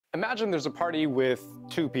Imagine there's a party with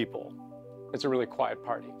two people. It's a really quiet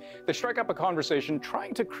party. They strike up a conversation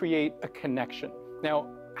trying to create a connection. Now,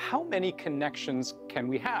 how many connections can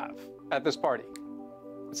we have at this party?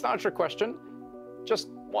 It's not a trick question, just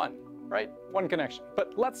one, right? One connection.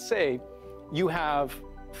 But let's say you have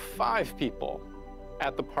 5 people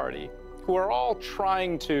at the party who are all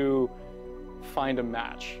trying to find a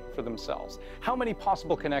match for themselves. How many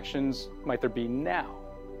possible connections might there be now?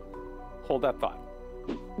 Hold that thought.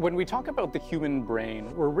 When we talk about the human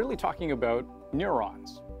brain, we're really talking about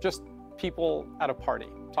neurons, just people at a party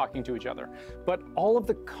talking to each other. But all of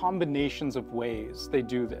the combinations of ways they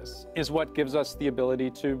do this is what gives us the ability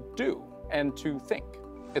to do and to think.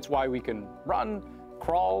 It's why we can run,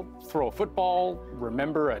 crawl, throw a football,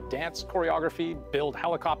 remember a dance choreography, build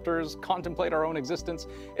helicopters, contemplate our own existence.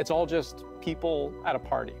 It's all just people at a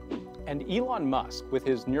party. And Elon Musk, with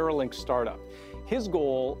his Neuralink startup, his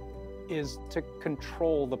goal is to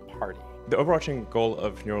control the party. The overarching goal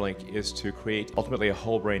of Neuralink is to create ultimately a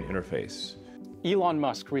whole brain interface. Elon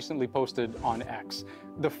Musk recently posted on X,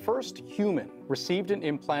 the first human received an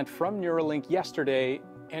implant from Neuralink yesterday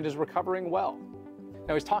and is recovering well.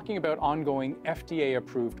 Now he's talking about ongoing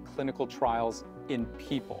FDA-approved clinical trials in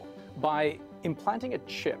people. By implanting a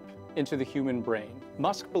chip into the human brain,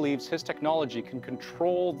 Musk believes his technology can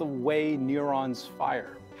control the way neurons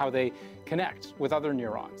fire, how they connect with other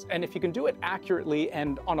neurons. And if he can do it accurately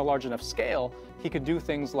and on a large enough scale, he could do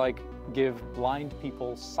things like give blind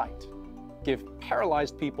people sight, give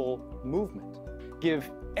paralyzed people movement, give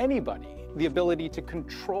anybody the ability to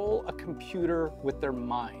control a computer with their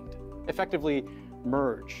mind, effectively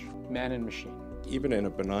merge man and machine. Even in a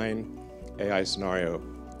benign AI scenario,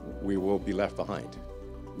 we will be left behind.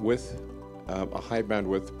 With a high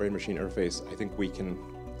bandwidth brain-machine interface, I think we can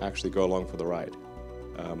actually go along for the ride.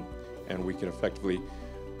 And we can effectively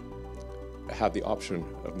have the option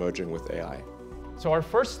of merging with AI. So our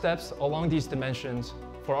first steps along these dimensions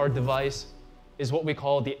for our device is what we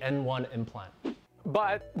call the N1 implant.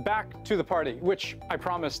 But back to the party, which I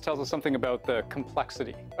promise tells us something about the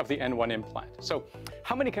complexity of the N1 implant. So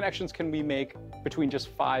how many connections can we make between just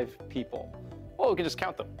 5 people? Well, we can just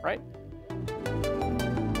count them, right?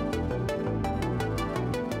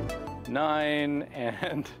 9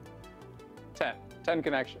 and 10. 10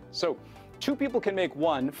 connections. So 2 people can make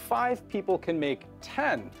 1, 5 people can make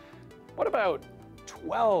 10. What about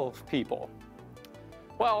 12 people?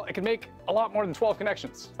 Well, it can make a lot more than 12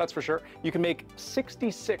 connections, that's for sure. You can make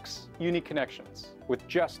 66 unique connections with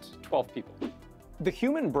just 12 people. The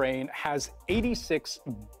human brain has 86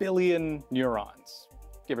 billion neurons,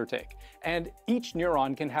 give or take. And each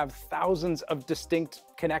neuron can have thousands of distinct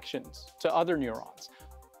connections to other neurons.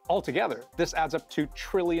 Altogether, this adds up to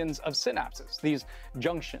trillions of synapses, these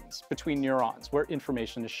junctions between neurons where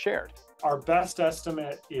information is shared. Our best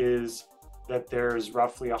estimate is that there's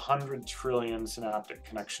roughly 100 trillion synaptic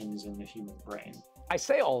connections in the human brain. I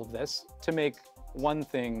say all of this to make one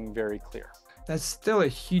thing very clear. There's still a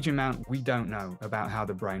huge amount we don't know about how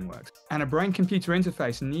the brain works. And a brain-computer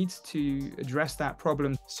interface needs to address that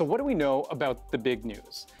problem. So what do we know about the big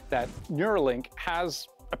news? That Neuralink has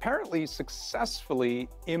apparently successfully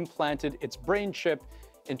implanted its brain chip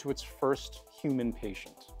into its first human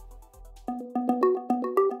patient.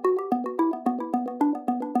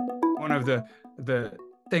 One of the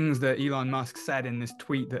things that Elon Musk said in this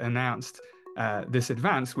tweet that announced this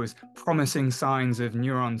advance was promising signs of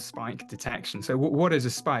neuron spike detection. So what is a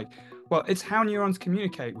spike? Well, it's how neurons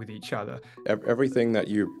communicate with each other. Everything that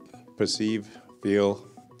you perceive, feel,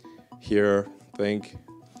 hear, think,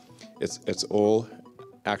 it's all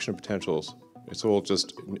action potentials. It's all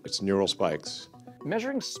just, it's neural spikes.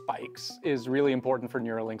 Measuring spikes is really important for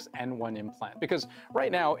Neuralink's N1 implant because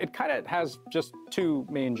right now it kind of has just 2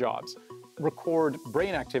 main jobs: record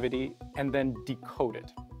brain activity and then decode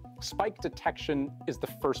it. Spike detection is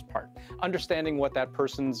the first part, understanding what that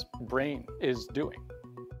person's brain is doing.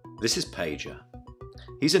 This is Pager.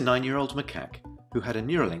 He's a 9-year-old macaque who had a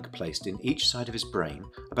Neuralink placed in each side of his brain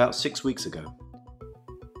about 6 weeks ago.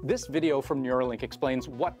 This video from Neuralink explains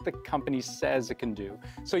what the company says it can do.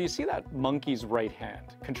 So you see that monkey's right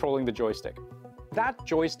hand controlling the joystick. That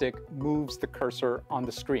joystick moves the cursor on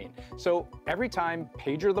the screen. So every time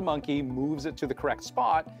Pager the monkey moves it to the correct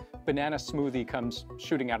spot, banana smoothie comes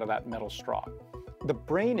shooting out of that metal straw. The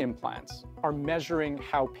brain implants are measuring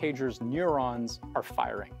how Pager's neurons are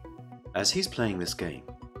firing. As he's playing this game,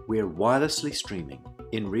 we're wirelessly streaming,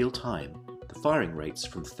 in real time, the firing rates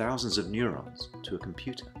from thousands of neurons to a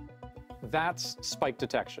computer. That's spike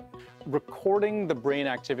detection, recording the brain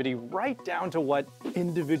activity right down to what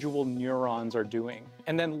individual neurons are doing,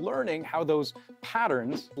 and then learning how those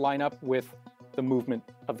patterns line up with the movement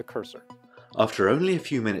of the cursor. After only a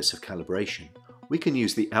few minutes of calibration, we can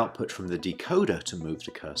use the output from the decoder to move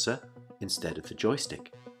the cursor instead of the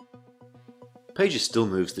joystick. Pages still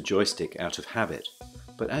moves the joystick out of habit,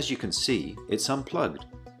 but as you can see, it's unplugged.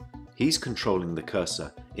 He's controlling the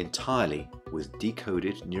cursor entirely with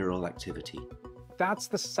decoded neural activity. That's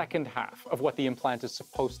the second half of what the implant is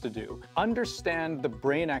supposed to do. Understand the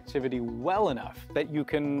brain activity well enough that you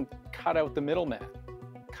can cut out the middleman,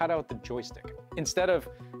 cut out the joystick. Instead of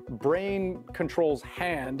brain controls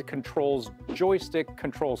hand, controls joystick,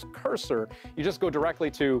 controls cursor, you just go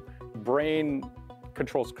directly to brain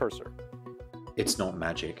controls cursor. It's not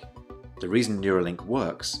magic. The reason Neuralink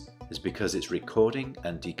works is because it's recording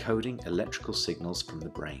and decoding electrical signals from the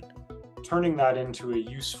brain. Turning that into a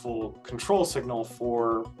useful control signal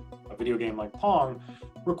for a video game like Pong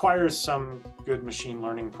requires some good machine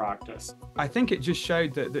learning practice. I think it just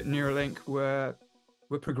showed that Neuralink were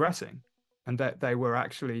progressing and that they were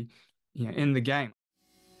actually, in the game.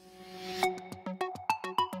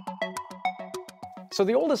 So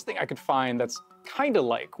the oldest thing I could find that's kind of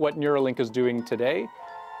like what Neuralink is doing today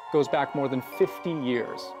goes back more than 50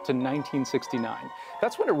 years to 1969.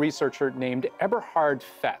 That's when a researcher named Eberhard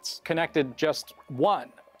Fetz connected just one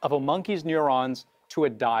of a monkey's neurons to a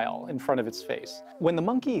dial in front of its face. When the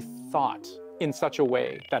monkey thought in such a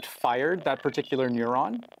way that fired that particular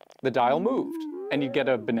neuron, the dial moved, and you'd get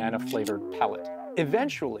a banana-flavored pellet.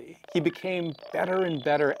 Eventually, he became better and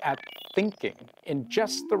better at thinking in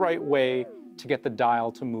just the right way to get the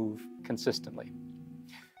dial to move consistently.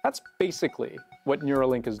 That's basically what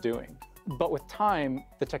Neuralink is doing. But with time,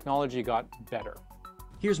 the technology got better.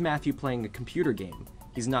 Here's Matthew playing a computer game.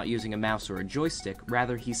 He's not using a mouse or a joystick,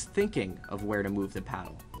 rather he's thinking of where to move the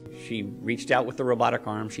paddle. She reached out with the robotic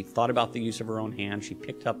arm, she thought about the use of her own hand, she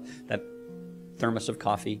picked up that thermos of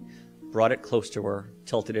coffee, brought it close to her,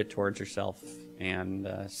 tilted it towards herself, and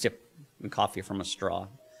sipped coffee from a straw.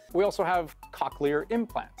 We also have cochlear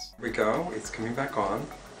implants. Here we go, it's coming back on,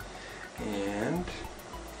 and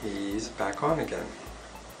he's back on again.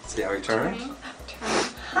 See how he turns?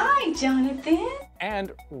 Hi, Jonathan.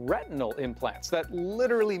 And retinal implants that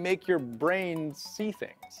literally make your brain see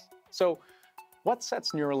things. So what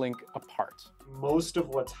sets Neuralink apart? Most of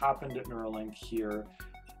what's happened at Neuralink here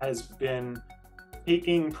has been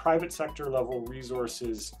taking private sector level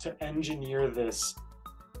resources to engineer this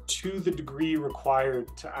to the degree required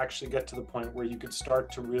to actually get to the point where you could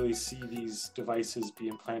start to really see these devices be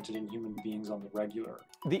implanted in human beings on the regular.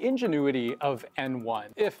 The ingenuity of N1,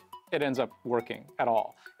 if it ends up working at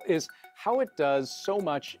all, is how it does so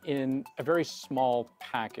much in a very small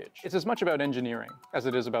package. It's as much about engineering as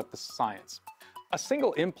it is about the science. A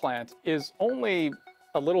single implant is only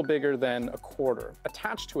a little bigger than a quarter.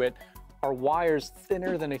 Attached to it are wires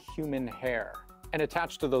thinner than a human hair. And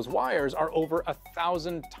attached to those wires are over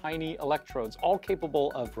 1,000 tiny electrodes, all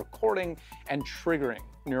capable of recording and triggering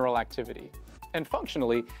neural activity. And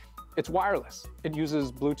functionally, it's wireless. It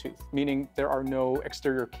uses Bluetooth, meaning there are no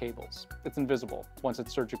exterior cables. It's invisible once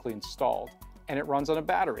it's surgically installed. And it runs on a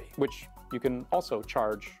battery, which you can also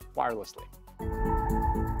charge wirelessly.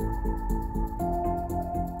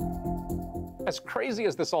 As crazy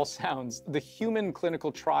as this all sounds, the human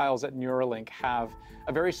clinical trials at Neuralink have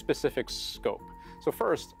a very specific scope. So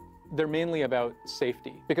first, they're mainly about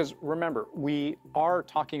safety. Because remember, we are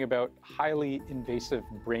talking about highly invasive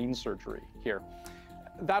brain surgery here.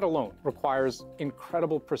 That alone requires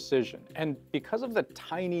incredible precision. And because of the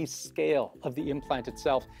tiny scale of the implant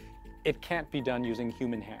itself, it can't be done using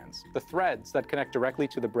human hands. The threads that connect directly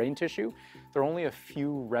to the brain tissue, they're only a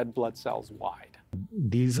few red blood cells wide.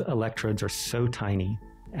 These electrodes are so tiny,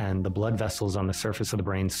 and the blood vessels on the surface of the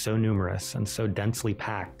brain so numerous and so densely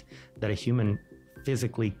packed that a human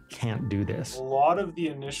physically can't do this. A lot of the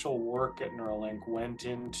initial work at Neuralink went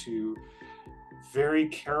into very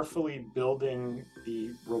carefully building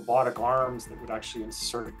the robotic arms that would actually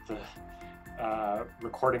insert the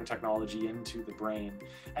recording technology into the brain.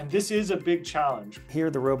 And this is a big challenge.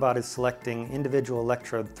 Here the robot is selecting individual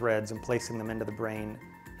electrode threads and placing them into the brain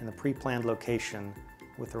in the pre-planned location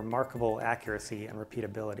with remarkable accuracy and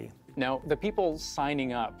repeatability. Now, the people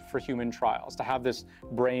signing up for human trials to have this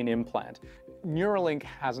brain implant, Neuralink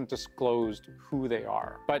hasn't disclosed who they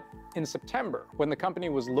are. But in September, when the company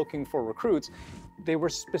was looking for recruits, they were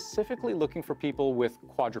specifically looking for people with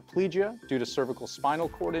quadriplegia due to cervical spinal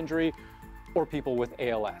cord injury or people with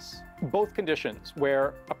ALS, both conditions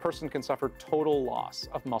where a person can suffer total loss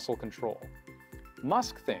of muscle control.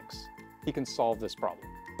 Musk thinks he can solve this problem.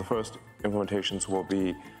 The first implementations will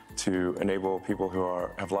be to enable people who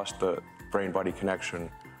have lost the brain-body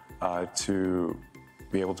connection to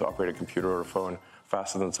be able to operate a computer or a phone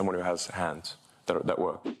faster than someone who has hands. that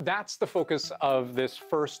work. That's the focus of this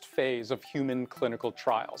first phase of human clinical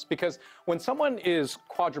trials, because when someone is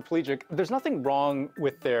quadriplegic, there's nothing wrong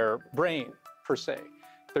with their brain per se.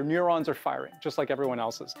 Their neurons are firing, just like everyone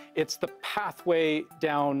else's. It's the pathway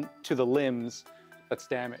down to the limbs that's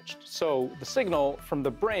damaged. So the signal from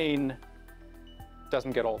the brain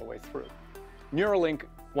doesn't get all the way through. Neuralink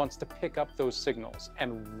wants to pick up those signals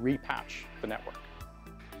and repatch the network.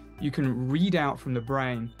 You can read out from the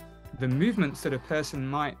brain the movements that a person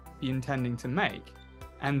might be intending to make,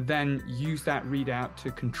 and then use that readout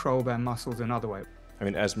to control their muscles another way. I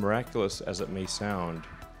mean, as miraculous as it may sound,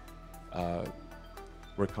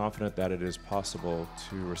 we're confident that it is possible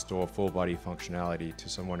to restore full body functionality to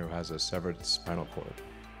someone who has a severed spinal cord.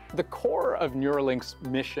 The core of Neuralink's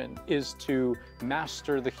mission is to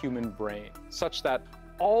master the human brain such that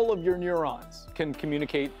all of your neurons can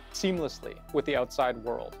communicate seamlessly with the outside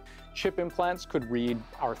world. Chip implants could read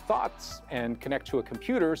our thoughts and connect to a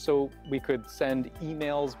computer so we could send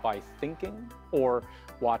emails by thinking, or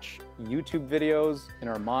watch YouTube videos in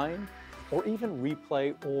our mind, or even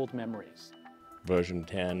replay old memories. Version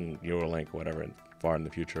 10, Neuralink, whatever, far in the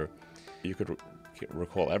future, you could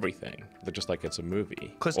recall everything, just like it's a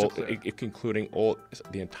movie. Crystal clear. Including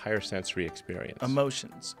the entire sensory experience.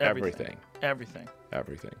 Emotions, everything. Everything.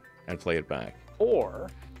 Everything. And play it back. Or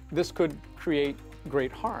this could create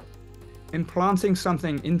great harm. Implanting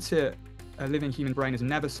something into a living human brain is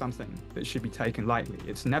never something that should be taken lightly.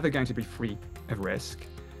 It's never going to be free of risk.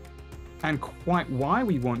 And quite why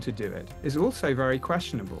we want to do it is also very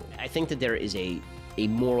questionable. I think that there is a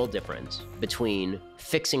moral difference between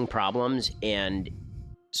fixing problems and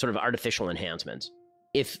sort of artificial enhancements.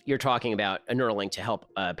 If you're talking about a Neuralink to help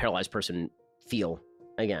a paralyzed person feel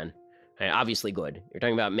again, obviously good. You're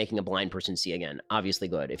talking about making a blind person see again, obviously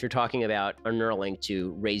good. If you're talking about a Neuralink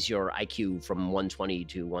to raise your IQ from 120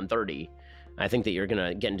 to 130, I think that you're going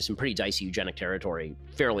to get into some pretty dicey eugenic territory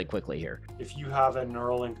fairly quickly here. If you have a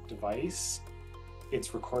Neuralink device,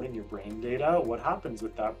 it's recording your brain data. What happens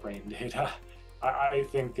with that brain data? I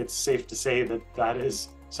think it's safe to say that that is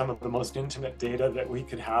some of the most intimate data that we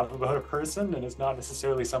could have about a person, and it's not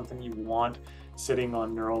necessarily something you want sitting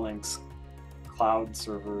on Neuralink's cloud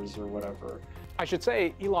servers or whatever. I should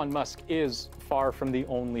say Elon Musk is far from the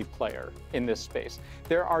only player in this space.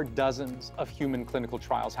 There are dozens of human clinical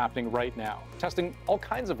trials happening right now, testing all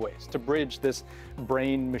kinds of ways to bridge this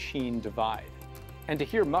brain-machine divide. And to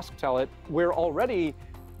hear Musk tell it, we're already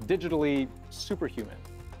digitally superhuman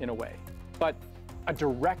in a way. But a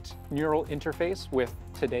direct neural interface with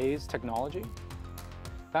today's technology,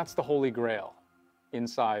 that's the holy grail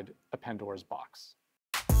inside a Pandora's box.